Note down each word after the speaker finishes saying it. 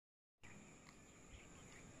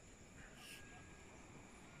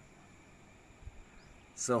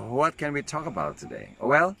So what can we talk about today?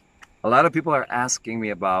 Well, a lot of people are asking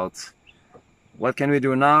me about what can we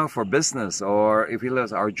do now for business, or if we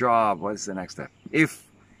lose our job, what's the next step? If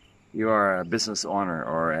you are a business owner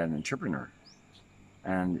or an entrepreneur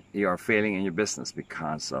and you are failing in your business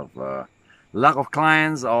because of lack of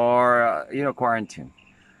clients or quarantine.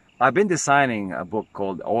 I've been designing a book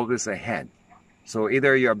called Always Ahead. So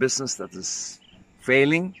either you're a business that is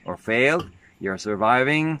failing or failed, you're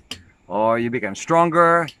surviving, or you become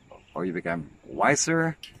stronger, or you become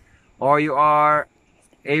wiser, or you are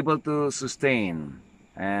able to sustain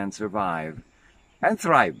and survive and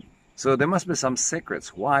thrive. So there must be some secrets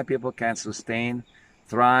why people can sustain,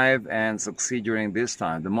 thrive, and succeed during this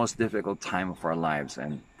time, the most difficult time of our lives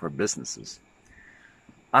and for businesses.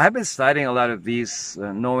 I have been studying a lot of these,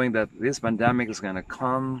 knowing that this pandemic is going to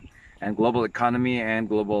come, and global economy and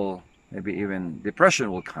global, maybe even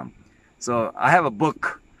depression will come. So I have a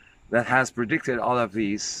book that has predicted all of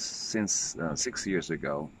these since 6 years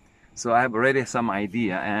ago. So I have already some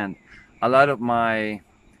idea, and a lot of my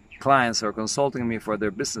clients are consulting me for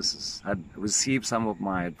their businesses, have received some of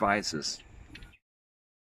my advices.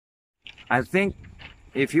 I think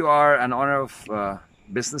if you are an owner of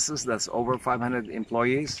businesses that's over 500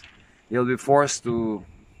 employees, you'll be forced to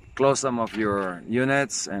close some of your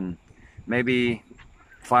units and maybe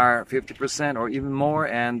fire 50% or even more,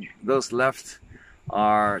 and those left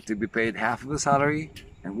are to be paid half of the salary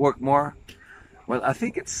and work more. Well, I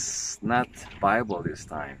think it's not viable this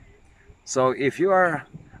time. So if you are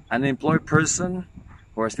an employed person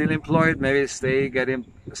who are still employed, maybe stay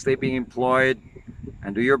being employed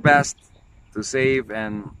and do your best to save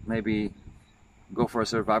and maybe go for a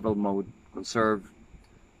survival mode, conserve,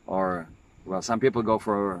 or well, some people go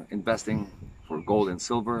for investing for gold and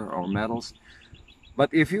silver or metals.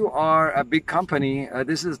 But if you are a big company,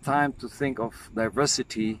 this is time to think of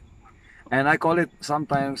diversity, and I call it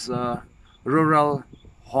sometimes rural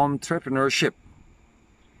hometrepreneur.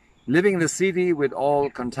 Living in the city with all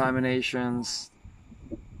contaminations,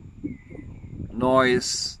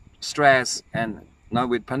 noise, stress, and now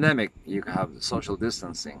with pandemic, you have social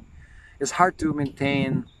distancing. It's hard to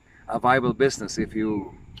maintain a viable business if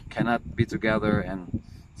you cannot be together and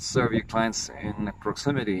serve your clients in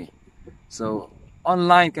proximity. So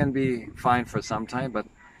online can be fine for some time, but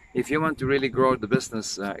if you want to really grow the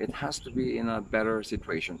business, it has to be in a better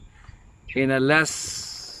situation, in a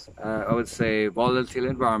less, I would say, volatile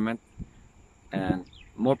environment, and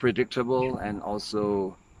more predictable, and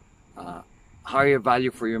also higher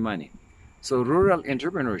value for your money. So rural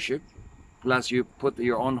entrepreneurship, plus you put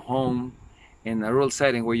your own home in a rural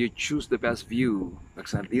setting where you choose the best view, for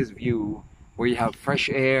example, this view where you have fresh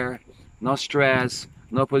air, no stress,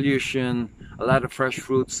 no pollution, a lot of fresh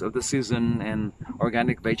fruits of the season, and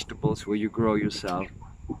organic vegetables where you grow yourself.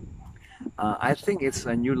 I think it's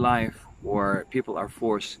a new life where people are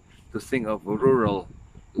forced to think of a rural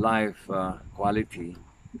life quality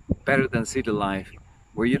better than city life,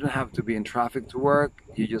 where you don't have to be in traffic to work.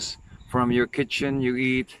 You just, from your kitchen, you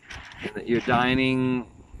eat, you're dining,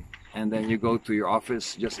 and then you go to your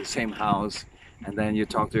office, just the same house, and then you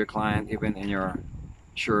talk to your client even in your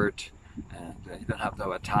shirt, and you don't have to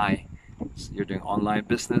have a tie. You're doing online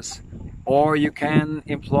business. Or you can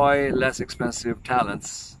employ less expensive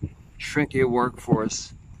talents, shrink your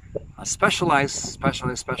workforce, specialize,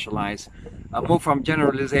 move from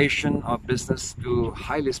generalization of business to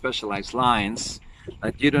highly specialized lines,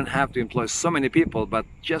 that you don't have to employ so many people, but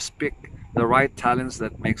just pick the right talents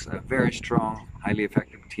that makes a very strong, highly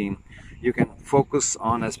effective team. You can focus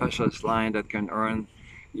on a specialist line that can earn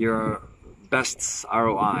your best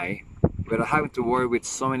ROI without having to worry with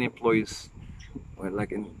so many employees,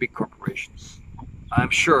 like in big corporations. I'm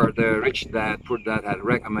sure the rich dad, poor dad had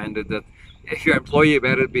recommended that if you're an employee, you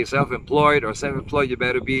better be self-employed, or self-employed, you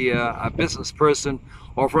better be a business person,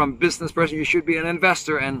 or from business person, you should be an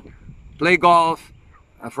investor and play golf,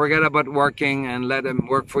 forget about working and let them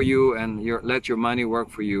work for you, and let your money work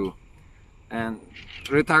for you, and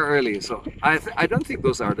retire early. So I don't think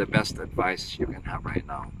those are the best advice you can have right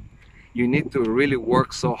now. You need to really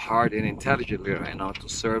work so hard and intelligently right now to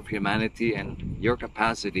serve humanity and your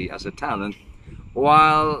capacity as a talent,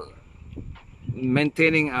 while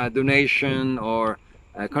maintaining a donation or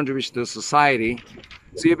a contribution to society.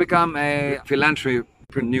 So you become a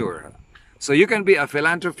philanthropreneur. So you can be a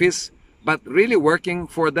philanthropist, but really working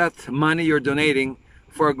for that money you're donating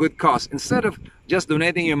for a good cause. Instead of just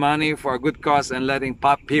donating your money for a good cause and letting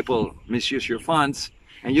people misuse your funds,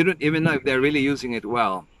 and you don't even know if they're really using it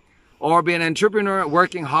well. Or be an entrepreneur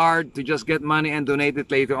working hard to just get money and donate it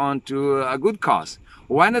later on to a good cause.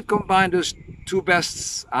 Why not combine those two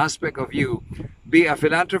best aspects of you? be a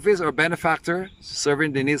philanthropist or benefactor,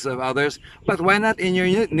 serving the needs of others, but why not in your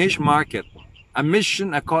niche market? A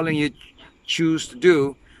mission, a calling you choose to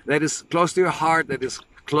do that is close to your heart, that is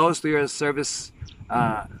close to your service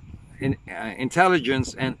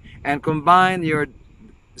intelligence, and combine your,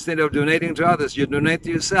 instead of donating to others, you donate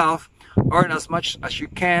to yourself, earn as much as you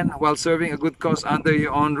can while serving a good cause under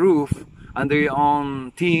your own roof, under your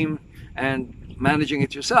own team, and managing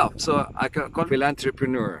it yourself. So I call it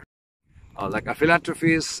Philanthropreneur, like a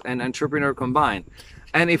philanthropist and entrepreneur combined.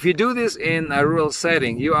 And if you do this in a rural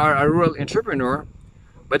setting, you are a rural entrepreneur,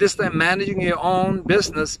 but this time managing your own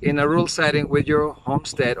business in a rural setting with your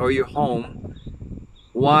homestead or your home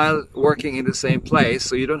while working in the same place.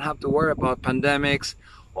 So you don't have to worry about pandemics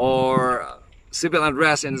or civil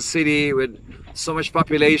unrest in the city with so much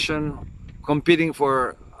population competing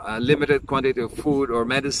for a limited quantity of food or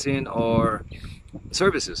medicine or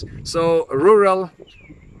services. So a rural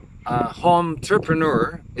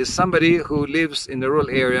hometrepreneur is somebody who lives in the rural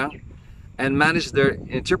area and manages their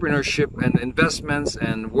entrepreneurship and investments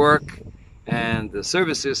and work and the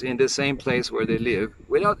services in the same place where they live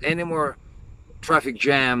without any more traffic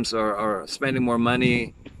jams or spending more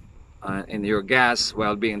money in your gas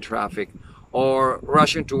while being in traffic, or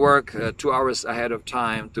rushing to work 2 hours ahead of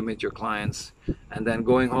time to meet your clients and then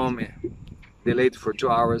going home delayed for 2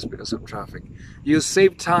 hours because of traffic. You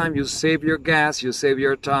save time, you save your gas, you save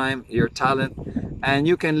your time, your talent, and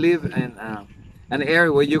you can live in an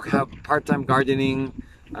area where you have part-time gardening,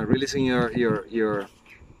 releasing your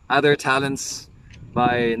other talents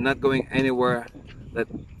by not going anywhere that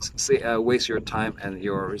waste your time and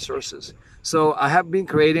your resources. So I have been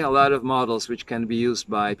creating a lot of models which can be used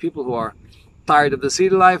by people who are tired of the city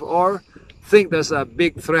life or think there's a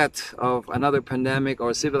big threat of another pandemic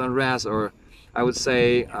or civil unrest, or I would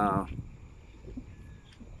say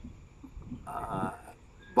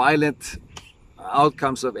violent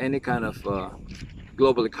outcomes of any kind of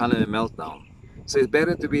global economy meltdown. So it's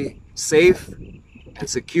better to be safe and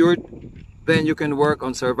secured. Then you can work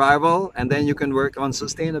on survival, and then you can work on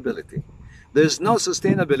sustainability. There's no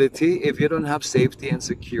sustainability if you don't have safety and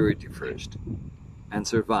security first and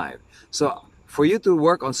survive. So for you to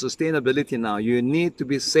work on sustainability now, you need to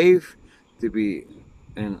be safe, to be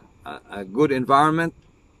in a good environment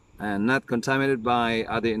and not contaminated by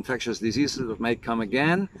other infectious diseases that might come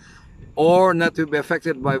again, or not to be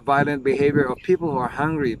affected by violent behavior of people who are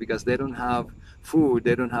hungry because they don't have food,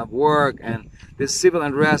 they don't have work, and this civil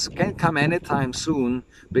unrest can come anytime soon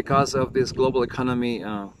because of this global economy,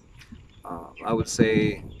 I would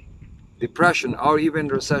say depression or even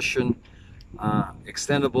recession,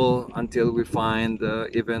 extendable until we find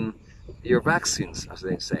even your vaccines, as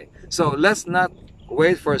they say. So let's not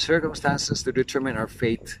wait for circumstances to determine our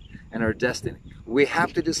fate and our destiny. We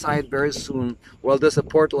have to decide very soon. Well, there's a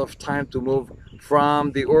portal of time to move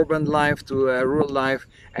from the urban life to a rural life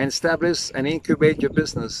and establish and incubate your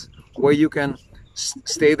business where you can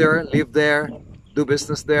stay there, live there, do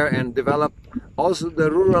business there, and develop also the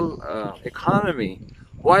rural economy.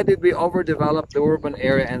 Why did we overdevelop the urban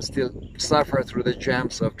area and still suffer through the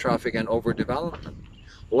jams of traffic and overdevelopment?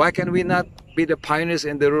 Why can we not be the pioneers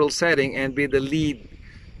in the rural setting and be the lead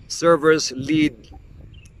servers, lead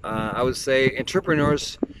I would say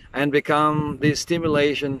entrepreneurs, and become the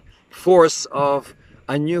stimulation force of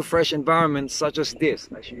a new fresh environment such as this,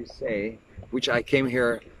 as you say, which I came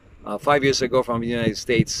here 5 years ago from the United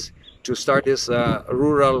States to start this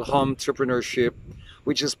rural homepreneurship,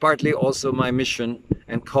 which is partly also my mission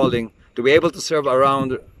and calling to be able to serve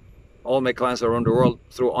around all my clients around the world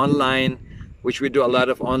through online, which we do a lot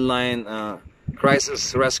of online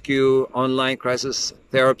crisis rescue, online crisis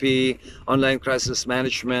therapy, online crisis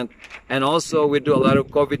management, and also we do a lot of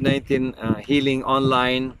COVID-19 healing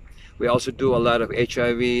online. We also do a lot of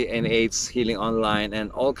HIV and AIDS healing online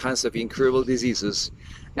and all kinds of incurable diseases.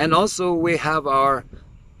 And also we have our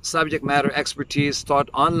subject matter expertise taught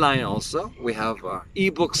online also. We have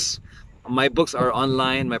ebooks. My books are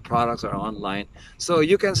online, my products are online. So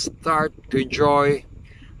you can start to enjoy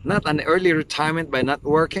not an early retirement by not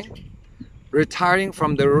working, retiring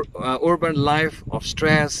from the urban life of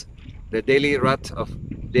stress, the daily rut of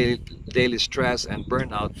daily stress and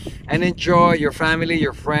burnout, and enjoy your family,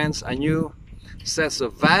 your friends, a new sets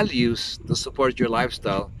of values to support your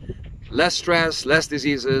lifestyle. Less stress, less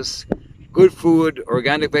diseases, good food,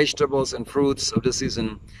 organic vegetables and fruits of the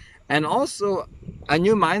season, and also a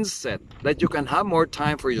new mindset that you can have more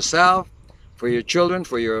time for yourself, for your children,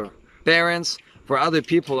 for your parents, for other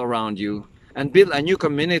people around you, and build a new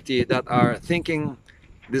community that are thinking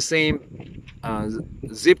the same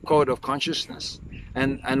zip code of consciousness,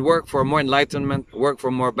 and work for more enlightenment, work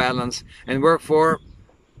for more balance, and work for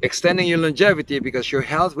extending your longevity, because your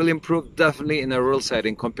health will improve definitely in a rural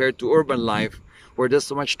setting compared to urban life, where there's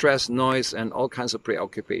so much stress, noise, and all kinds of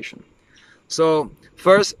preoccupation. So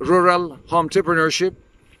first, rural homepreneurship.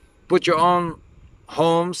 Put your own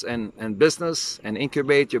homes and business and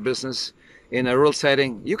incubate your business in a rural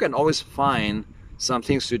setting. You can always find some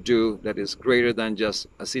things to do that is greater than just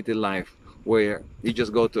a city life where you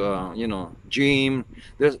just go to a gym.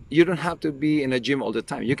 You don't have to be in a gym all the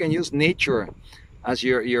time. You can use nature as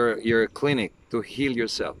your clinic to heal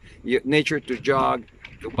yourself. Nature to jog,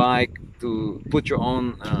 to bike, to put your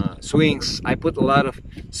own swings. I put a lot of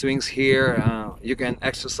swings here. You can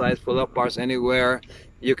exercise, pull-up bars anywhere.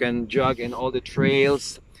 You can jog in all the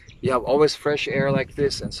trails. You have always fresh air like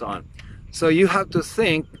this, and so on. So you have to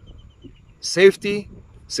think safety,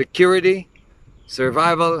 security,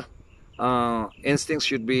 survival instincts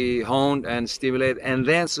should be honed and stimulated, and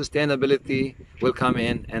then sustainability will come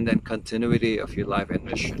in, and then continuity of your life and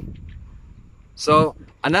mission. So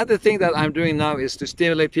another thing that I'm doing now is to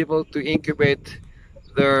stimulate people to incubate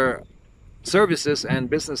their services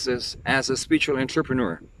and businesses as a spiritual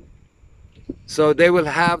entrepreneur. So they will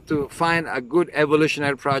have to find a good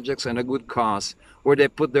evolutionary projects and a good cause where they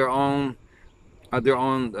put their own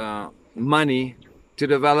money to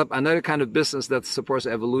develop another kind of business that supports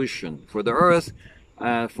evolution for the earth,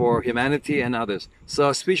 for humanity and others.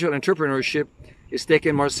 So spiritual entrepreneurship is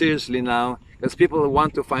taken more seriously now, because people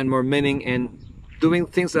want to find more meaning in doing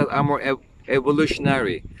things that are more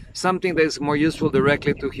evolutionary, something that is more useful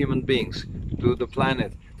directly to human beings, to the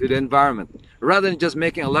planet, to the environment, rather than just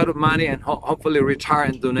making a lot of money and hopefully retire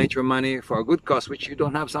and donate your money for a good cause, which you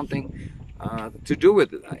don't have something to do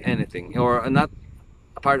with anything, or not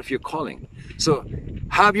a part of your calling. So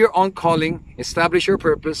have your own calling, establish your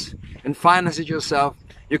purpose, and finance it yourself.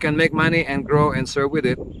 You can make money and grow and serve with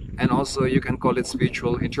it, and also you can call it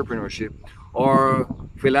spiritual entrepreneurship or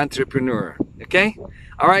Philanthropreneur. Okay?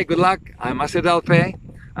 All right, good luck. I'm Master Delpe.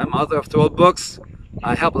 I'm author of 12 books.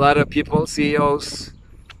 I help a lot of people, CEOs.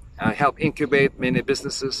 I help incubate many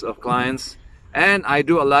businesses of clients, and I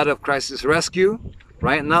do a lot of crisis rescue.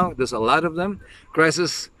 Right now, there's a lot of them.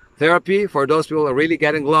 Crisis therapy for those people who are really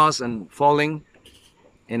getting lost and falling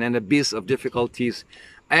in an abyss of difficulties,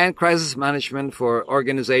 and crisis management for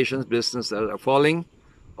organizations, businesses that are falling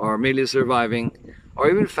or merely surviving, or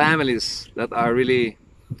even families that are really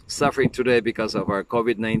suffering today because of our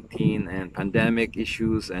COVID-19 and pandemic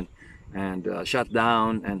issues and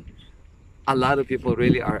shutdown. And a lot of people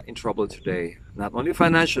really are in trouble today, not only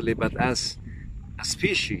financially, but as a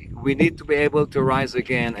species. We need to be able to rise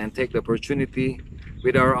again and take the opportunity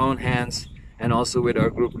with our own hands and also with our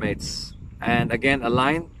group mates, and again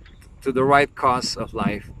align to the right cause of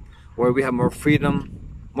life, where we have more freedom,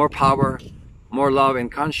 more power, more love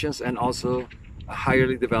and conscience, and also a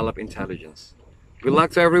highly developed intelligence. Good luck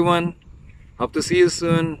to everyone. Hope to see you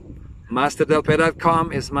soon.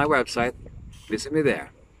 MasterDelpe.com is my website. Visit me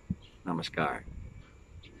there. Namaskar.